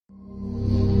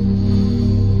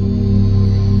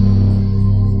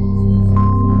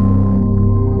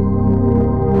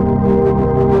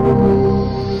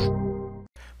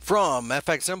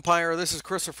FX Empire. This is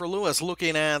Christopher Lewis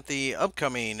looking at the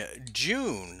upcoming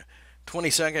June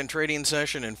 22nd trading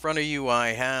session. In front of you, I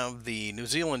have the New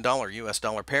Zealand dollar US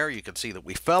dollar pair. You can see that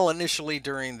we fell initially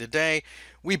during the day.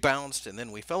 We bounced and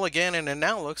then we fell again, and it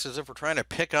now looks as if we're trying to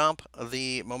pick up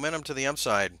the momentum to the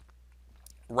upside.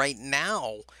 Right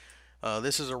now,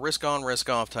 this is a risk-on,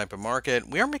 risk-off type of market.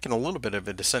 We are making a little bit of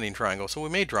a descending triangle, so we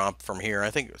may drop from here.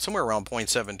 I think somewhere around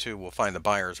 0.72 we'll find the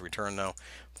buyer's return, though.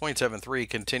 0.73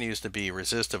 continues to be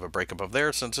resistive. A break above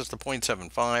there sends us to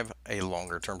 0.75, a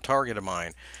longer-term target of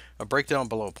mine. A breakdown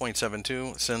below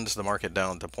 0.72 sends the market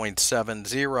down to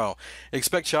 0.70.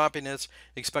 Expect choppiness,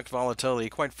 expect volatility.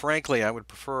 Quite frankly, I would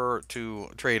prefer to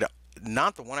trade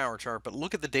not the 1 hour chart, but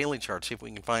look at the daily chart, see if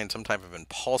we can find some type of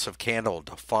impulsive candle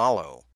to follow.